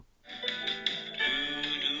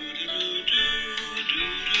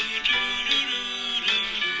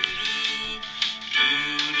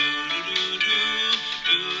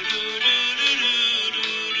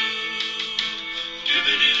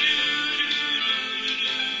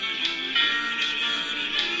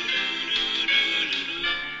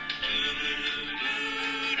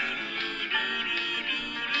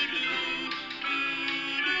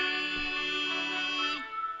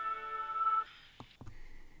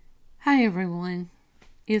Hi everyone,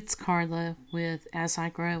 it's Carla with As I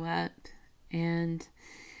Grow Up, and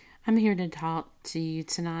I'm here to talk to you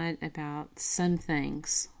tonight about some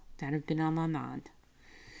things that have been on my mind.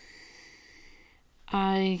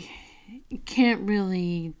 I can't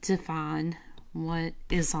really define what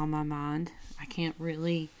is on my mind. I can't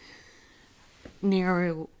really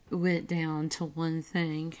narrow it down to one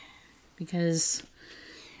thing because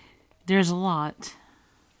there's a lot.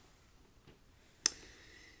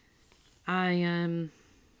 I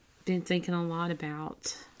been thinking a lot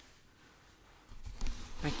about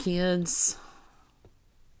my kids.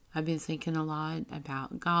 I've been thinking a lot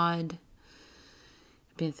about God.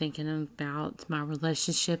 I've been thinking about my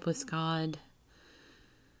relationship with God.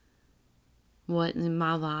 What in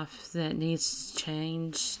my life that needs to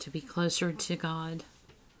change to be closer to God.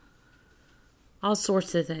 All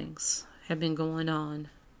sorts of things have been going on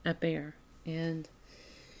up there. And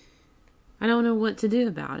I don't know what to do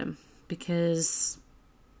about them. Because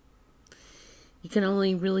you can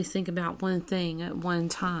only really think about one thing at one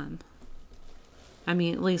time. I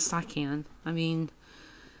mean, at least I can. I mean,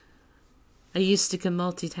 I used to can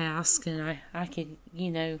multitask, and I could,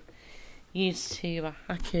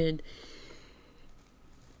 I could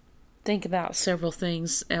think about several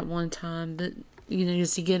things at one time. But,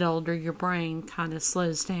 as you get older, your brain kind of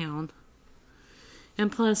slows down.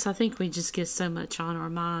 And plus, I think we just get so much on our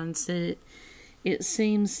minds that it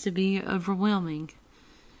seems to be overwhelming.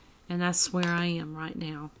 And that's where I am right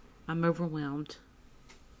now. I'm overwhelmed.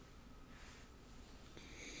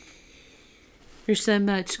 There's so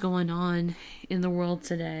much going on in the world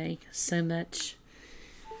today. So much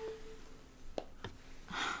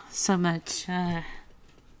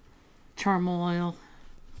turmoil.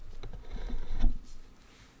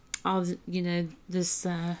 This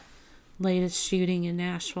latest shooting in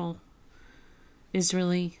Nashville is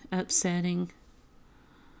really upsetting.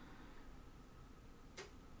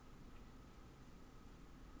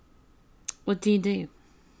 What do you do?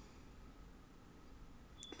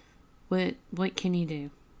 What can you do?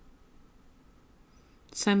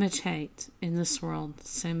 So much hate in this world.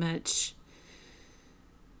 So much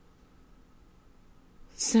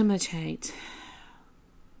hate.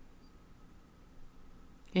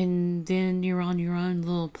 And then you're on your own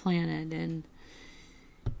little planet and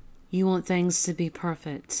you want things to be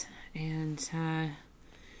perfect. And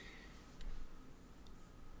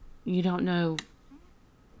you don't know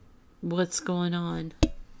what's going on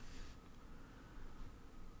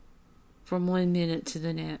from one minute to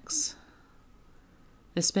the next,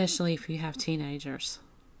 especially if you have teenagers.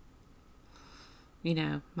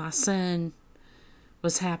 My son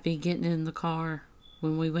was happy getting in the car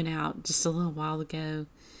when we went out just a little while ago.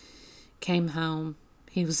 Came home,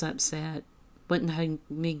 he was upset, wouldn't hug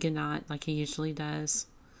me goodnight like he usually does.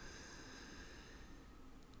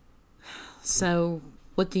 So,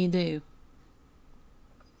 what do you do?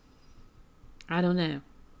 I don't know.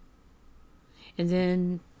 And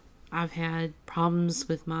then I've had problems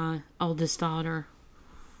with my oldest daughter,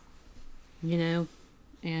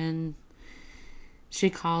 and she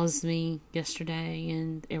calls me yesterday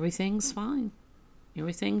and everything's fine.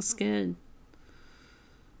 Everything's good.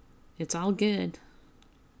 It's all good.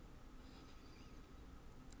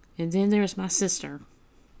 And then there's my sister,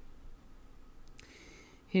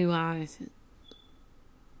 who I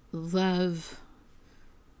love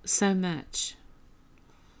so much.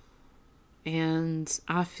 And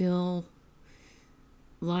I feel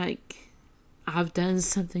like I've done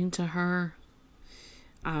something to her.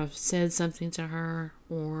 I've said something to her,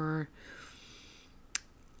 or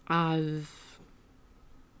I've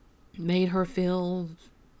made her feel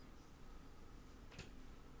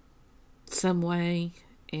some way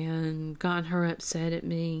and gotten her upset at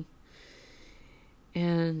me.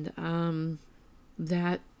 And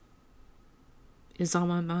that is on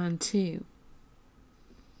my mind too.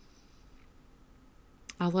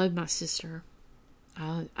 I love my sister.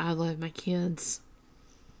 I love my kids.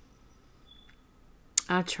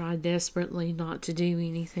 I try desperately not to do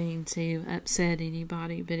anything to upset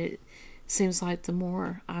anybody, but it seems like the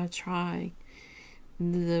more I try,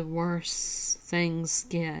 the worse things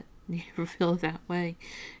get. You ever feel that way?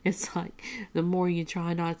 It's like the more you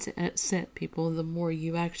try not to upset people, the more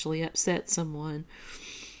you actually upset someone.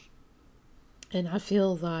 And I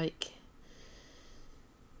feel like,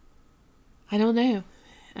 I don't know.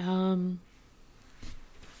 I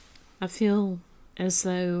feel as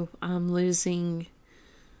though I'm losing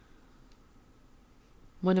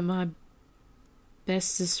one of my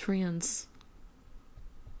bestest friends.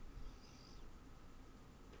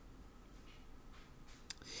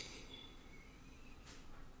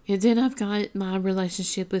 And then I've got my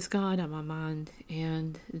relationship with God on my mind,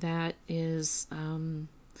 and that is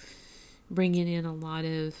bringing in a lot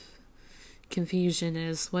of confusion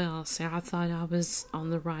as well. So I thought I was on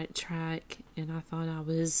the right track, and I thought I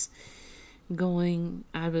was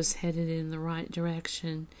headed in the right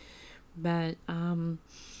direction, but I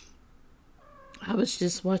was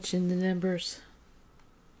just watching the numbers,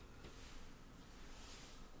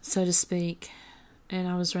 so to speak, and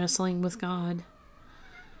I was wrestling with God.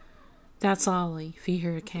 That's Ollie. If you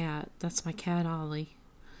hear a cat, that's my cat Ollie.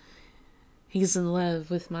 He's in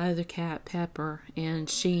love with my other cat Pepper, and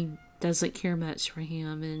she doesn't care much for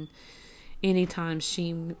him, and anytime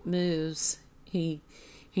she moves, he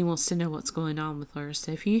wants to know what's going on with her.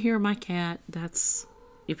 So if you hear my cat,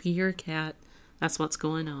 if you hear a cat, that's what's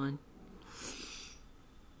going on.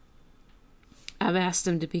 I've asked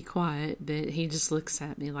him to be quiet, but he just looks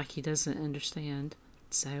at me like he doesn't understand.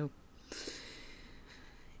 So,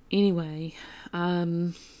 anyway,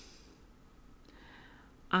 I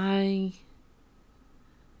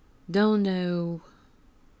don't know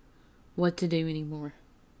what to do anymore.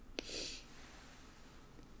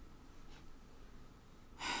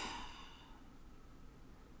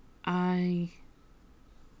 I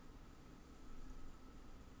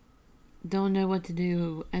don't know what to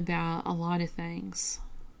do about a lot of things.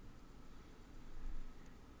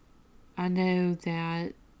 I know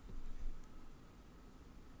that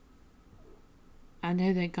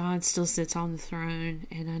God still sits on the throne,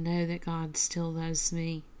 and I know that God still loves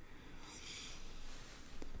me.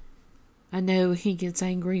 I know He gets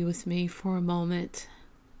angry with me for a moment,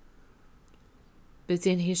 but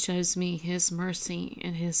then He shows me His mercy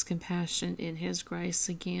and His compassion and His grace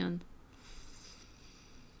again.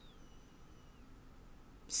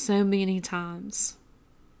 So many times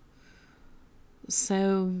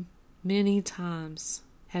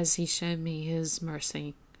has He shown me His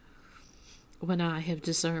mercy when I have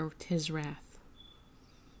deserved His wrath.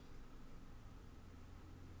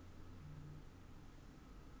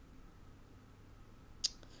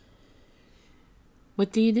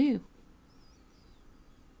 What do you do?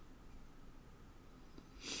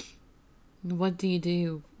 What do you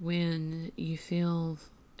do when you feel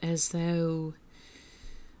as though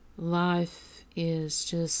life is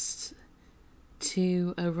just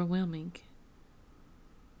too overwhelming?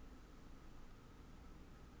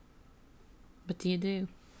 What do you do?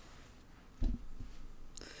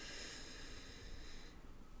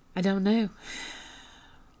 I don't know.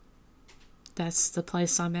 That's the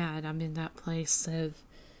place I'm at. I'm in that place of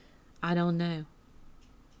I don't know.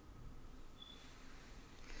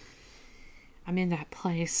 I'm in that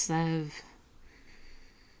place of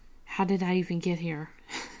how did I even get here?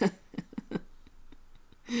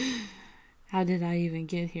 How did I even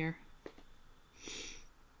get here?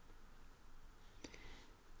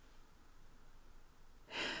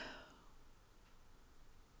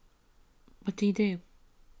 What do you do?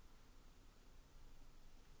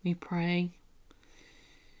 You pray.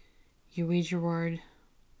 You read your word.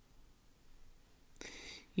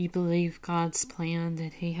 You believe God's plan,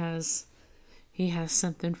 that He has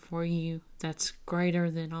something for you that's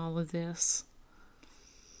greater than all of this.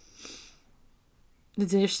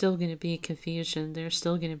 There's still going to be confusion. There's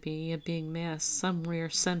still going to be a big mess. Somewhere,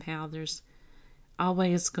 somehow, there's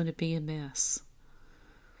always going to be a mess.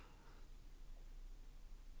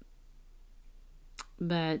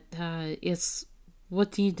 But it's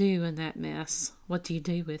what do you do in that mess? What do you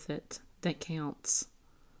do with it that counts?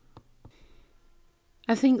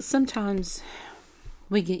 I think sometimes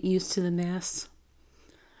we get used to the mess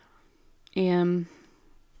and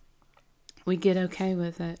we get okay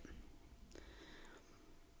with it.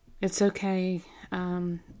 It's okay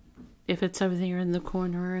if it's over there in the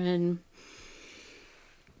corner and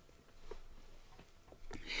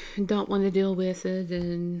don't want to deal with it,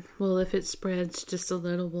 and well, if it spreads just a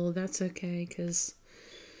little, well, that's okay, because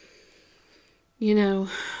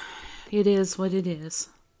it is what it is.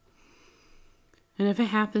 And if it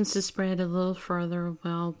happens to spread a little further,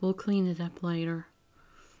 well, we'll clean it up later.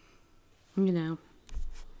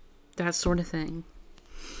 That sort of thing.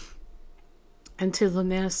 Until the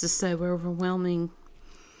mess is so overwhelming,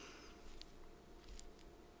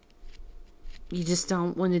 you just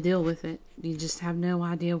don't want to deal with it. You just have no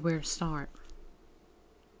idea where to start.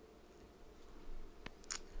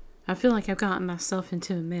 I feel like I've gotten myself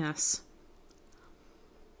into a mess.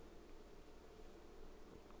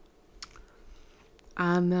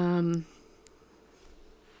 I'm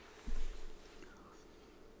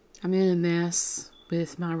in a mess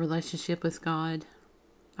with my relationship with God.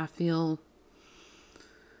 I feel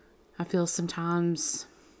sometimes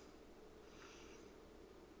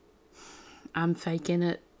I'm faking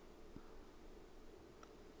it.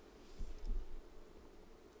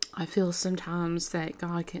 I feel sometimes that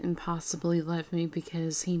God couldn't possibly love me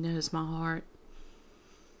because He knows my heart.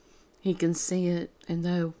 He can see it, and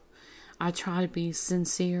though I try to be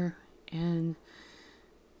sincere and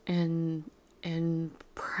and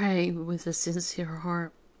pray with a sincere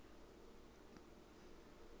heart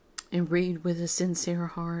and read with a sincere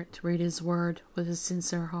heart, read His Word with a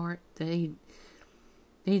sincere heart, that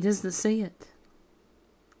He doesn't see it,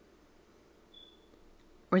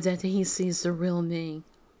 or that He sees the real me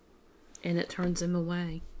and it turns Him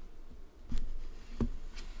away.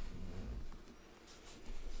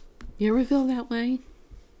 You ever feel that way?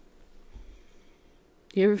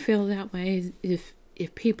 You ever feel that way if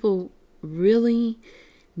people really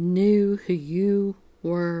knew who you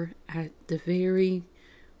were at the very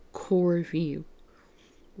core of you,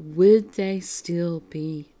 would they still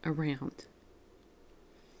be around?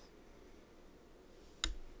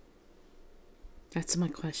 That's my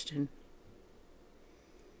question.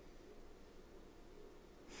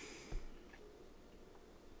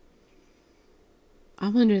 I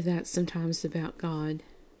wonder that sometimes about God,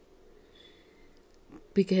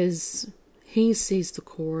 because He sees the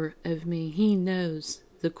core of me. He knows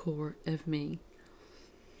the core of me.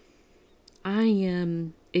 I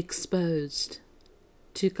am exposed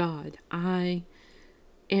to God. I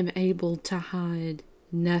am able to hide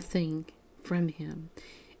nothing from Him,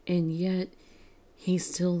 and yet He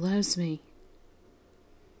still loves me.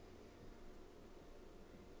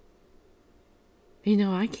 You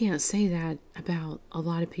know, I can't say that about a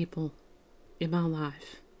lot of people in my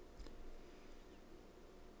life.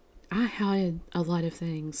 I hide a lot of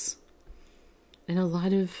things, and a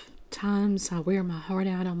lot of times I wear my heart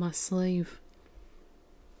out on my sleeve.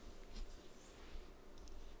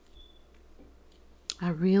 I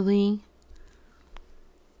really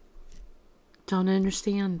don't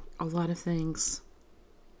understand a lot of things.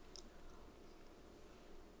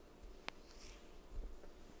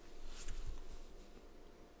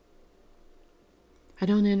 I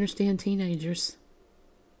don't understand teenagers.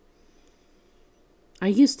 I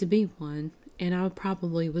used to be one, and I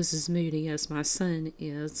probably was as moody as my son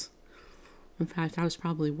is. In fact, I was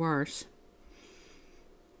probably worse.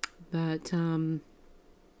 But I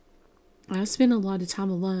spent a lot of time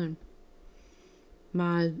alone.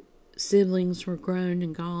 My siblings were grown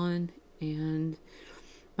and gone, and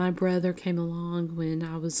my brother came along when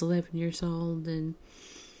I was 11 years old, and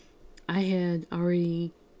I had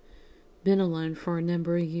already been alone for a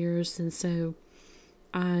number of years, and so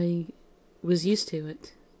I was used to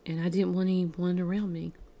it, and I didn't want anyone around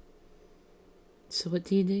me. So what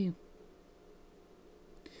do?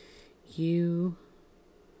 You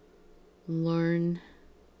learn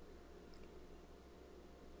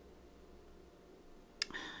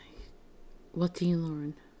what do you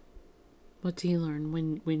learn? What do you learn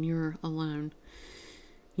when you're alone?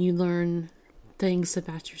 You learn things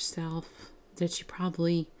about yourself that you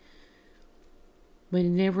probably would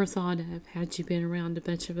have never thought of had you been around a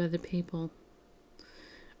bunch of other people.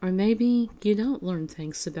 Or maybe you don't learn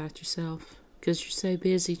things about yourself because you're so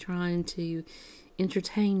busy trying to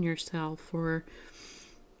entertain yourself or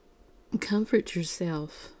comfort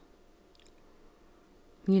yourself.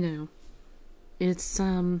 You know, it's,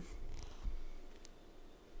 I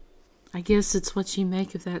guess it's what you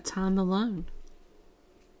make of that time alone.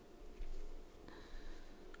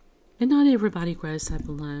 And not everybody grows up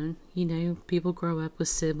alone. You know, people grow up with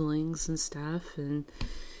siblings and stuff, and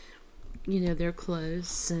you know, they're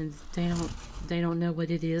close, and they don't know what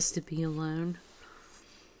it is to be alone.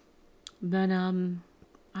 But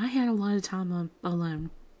I had a lot of time alone.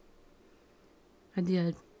 I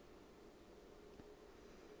did.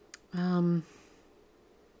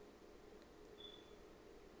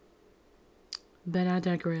 But I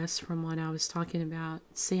digress from what I was talking about.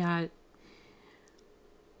 See, I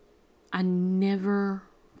never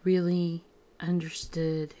really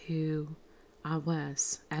understood who I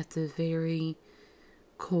was at the very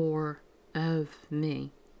core of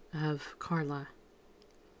me, of Carla.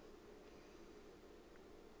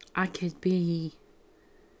 I could be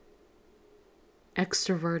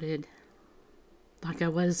extroverted like I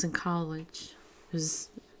was in college. I was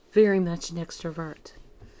very much an extrovert.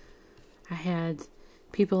 I had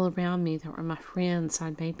people around me that were my friends.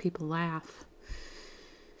 I made people laugh.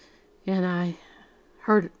 And I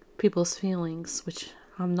hurt people's feelings, which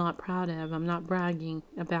I'm not proud of. I'm not bragging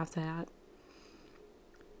about that.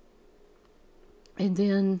 And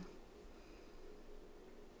then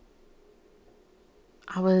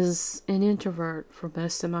I was an introvert for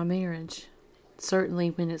most of my marriage. Certainly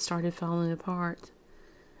when it started falling apart,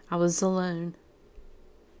 I was alone.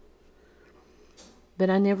 But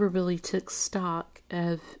I never really took stock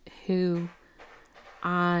of who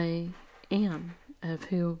I am, of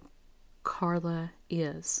who Carla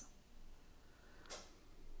is.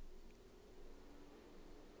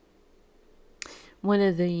 One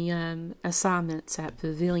of the assignments at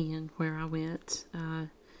Pavilion where I went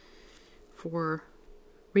for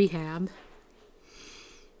rehab,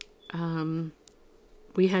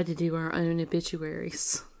 we had to do our own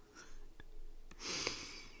obituaries.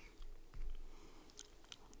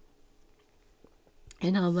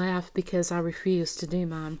 And I laughed because I refused to do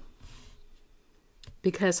mine.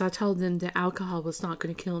 Because I told them that alcohol was not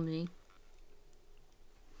going to kill me.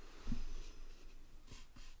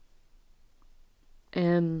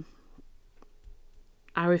 And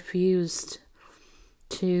I refused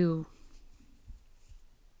to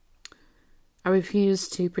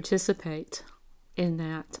participate in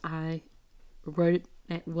that. I wrote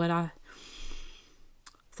what I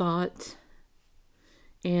thought,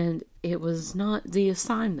 and it was not the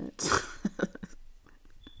assignment.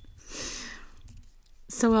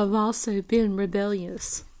 So I've also been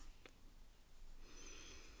rebellious.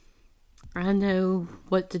 I know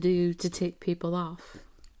what to do to tick people off.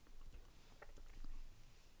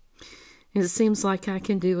 It seems like I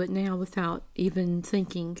can do it now without even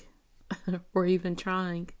thinking or even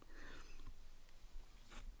trying.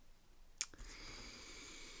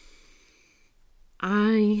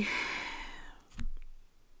 I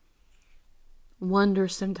wonder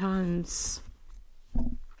sometimes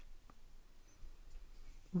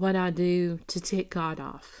what I do to tick God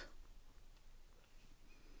off.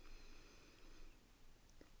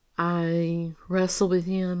 I wrestle with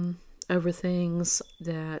Him over things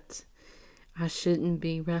that I shouldn't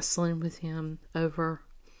be wrestling with Him over.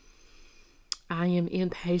 I am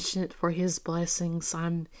impatient for His blessings.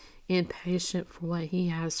 I'm impatient for what He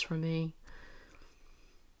has for me.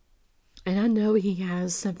 And I know He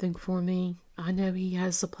has something for me. I know He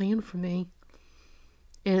has a plan for me.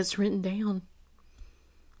 And it's written down.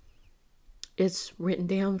 It's written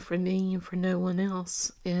down for me and for no one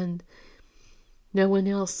else. And no one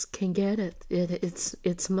else can get it.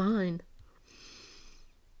 It's mine.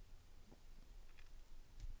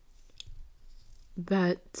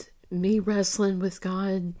 But me wrestling with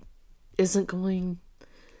God isn't going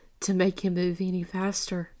to make Him move any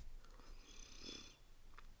faster.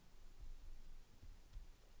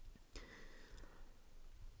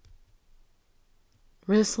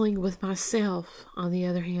 Wrestling with myself, on the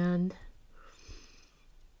other hand,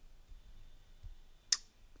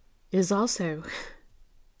 is also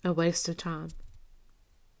a waste of time.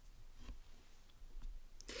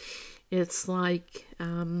 It's like,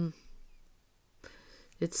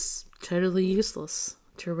 it's totally useless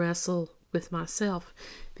to wrestle with myself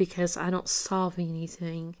because I don't solve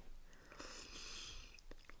anything.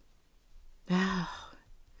 I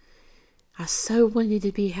so wanted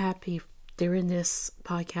to be happy during this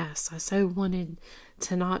podcast. I so wanted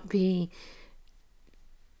to not be,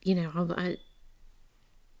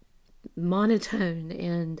 monotone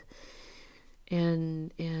and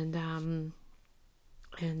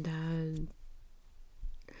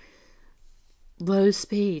low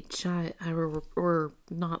speech. Or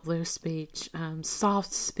not low speech,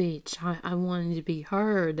 soft speech. I wanted to be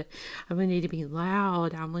heard. I wanted to be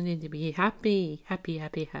loud. I wanted to be happy.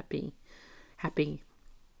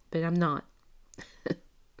 But I'm not.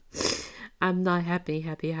 I'm not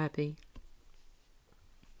happy.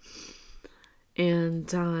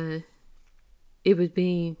 And it would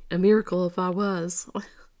be a miracle if I was.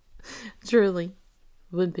 Truly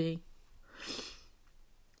would be.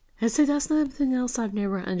 And so that's something else I've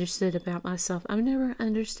never understood about myself. I've never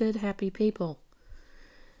understood happy people.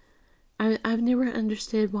 I've never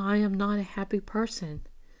understood why I'm not a happy person.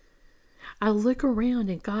 I look around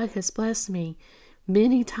and God has blessed me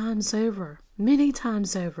many times over.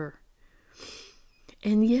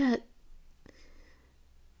 And yet,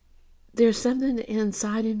 there's something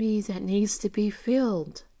inside of me that needs to be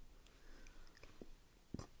filled.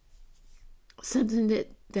 Something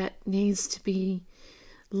that needs to be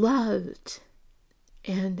loved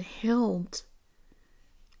and held.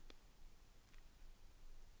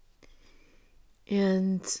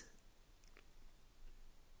 And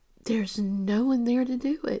there's no one there to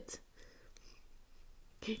do it.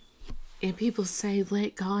 And people say,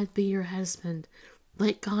 let God be your husband.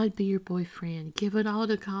 Let God be your boyfriend. Give it all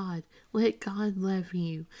to God. Let God love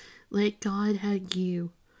you. Let God hug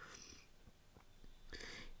you.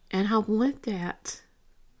 And I want that.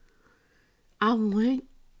 I want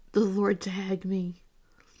the Lord to hug me.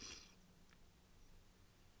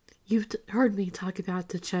 You've heard me talk about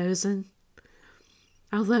The Chosen.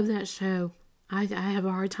 I love that show. I have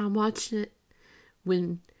a hard time watching it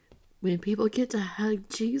when people get to hug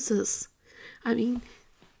Jesus. I mean,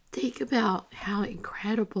 think about how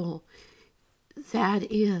incredible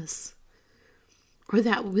that is, or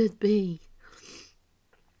that would be,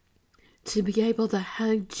 to be able to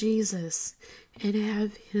hug Jesus and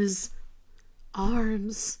have his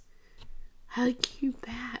arms hug you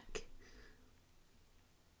back.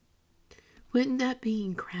 Wouldn't that be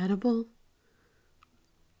incredible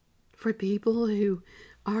for people who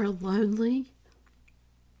are lonely,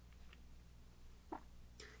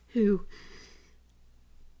 who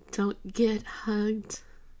don't get hugged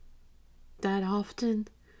that often?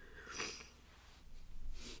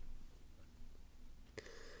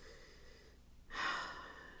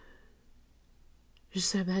 There's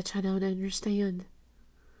so much I don't understand.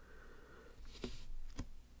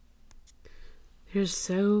 There's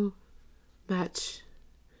so much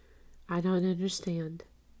I don't understand.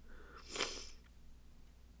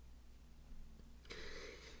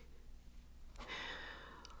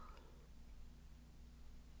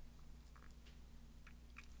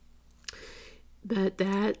 But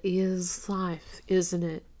that is life, isn't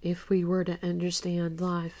it? If we were to understand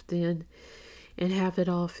life, then and have it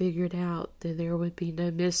all figured out, then there would be no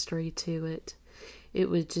mystery to it. It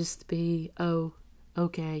would just be, oh,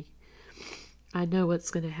 okay, I know what's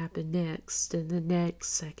going to happen next, and the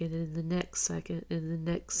next second, and the next second, and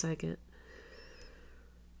the next second.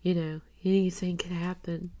 You know, anything can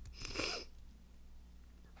happen.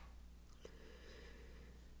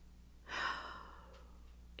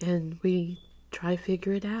 And we try to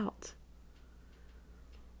figure it out.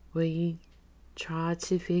 We try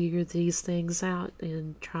to figure these things out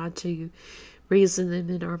and try to reason them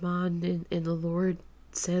in our mind, and the Lord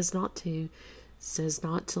says not to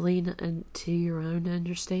lean into your own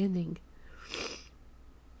understanding.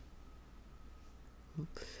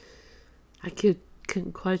 I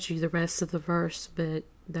couldn't quote you the rest of the verse, but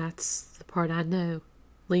that's the part I know.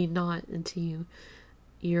 Lean not into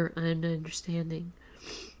your own understanding.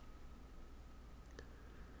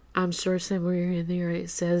 I'm sure somewhere in there it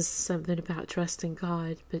says something about trusting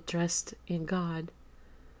God, but trust in God.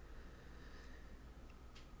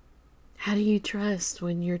 How do you trust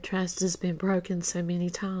when your trust has been broken so many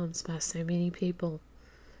times by so many people?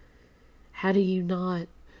 How do you not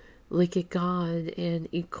look at God and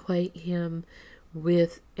equate Him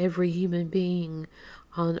with every human being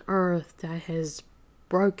on earth that has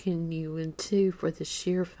broken you in two for the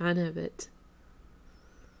sheer fun of it?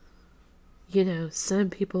 You know, some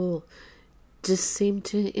people just seem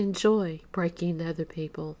to enjoy breaking other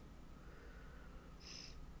people.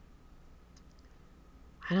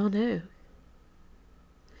 I don't know.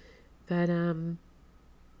 But,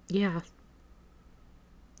 yeah.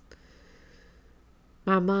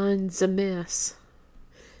 My mind's a mess.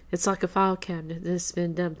 It's like a file cabinet that's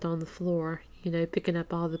been dumped on the floor. You know, picking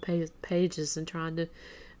up all the pages and trying to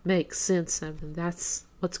make sense of them. That's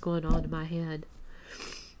what's going on in my head.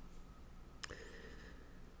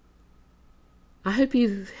 I hope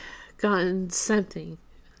you've gotten something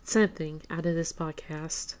out of this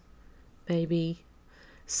podcast. Maybe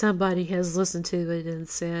somebody has listened to it and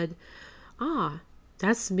said,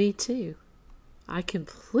 that's me too. I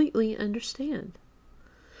completely understand.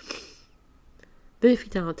 But if you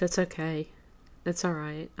don't, that's okay. That's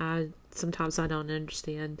alright. Sometimes I don't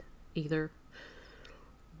understand either.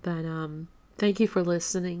 But thank you for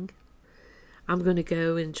listening. I'm going to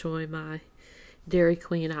go enjoy my Dairy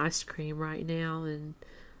Queen ice cream right now and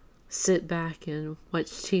sit back and watch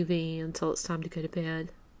TV until it's time to go to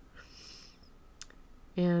bed.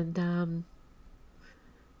 And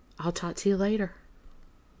I'll talk to you later.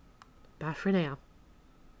 Bye for now.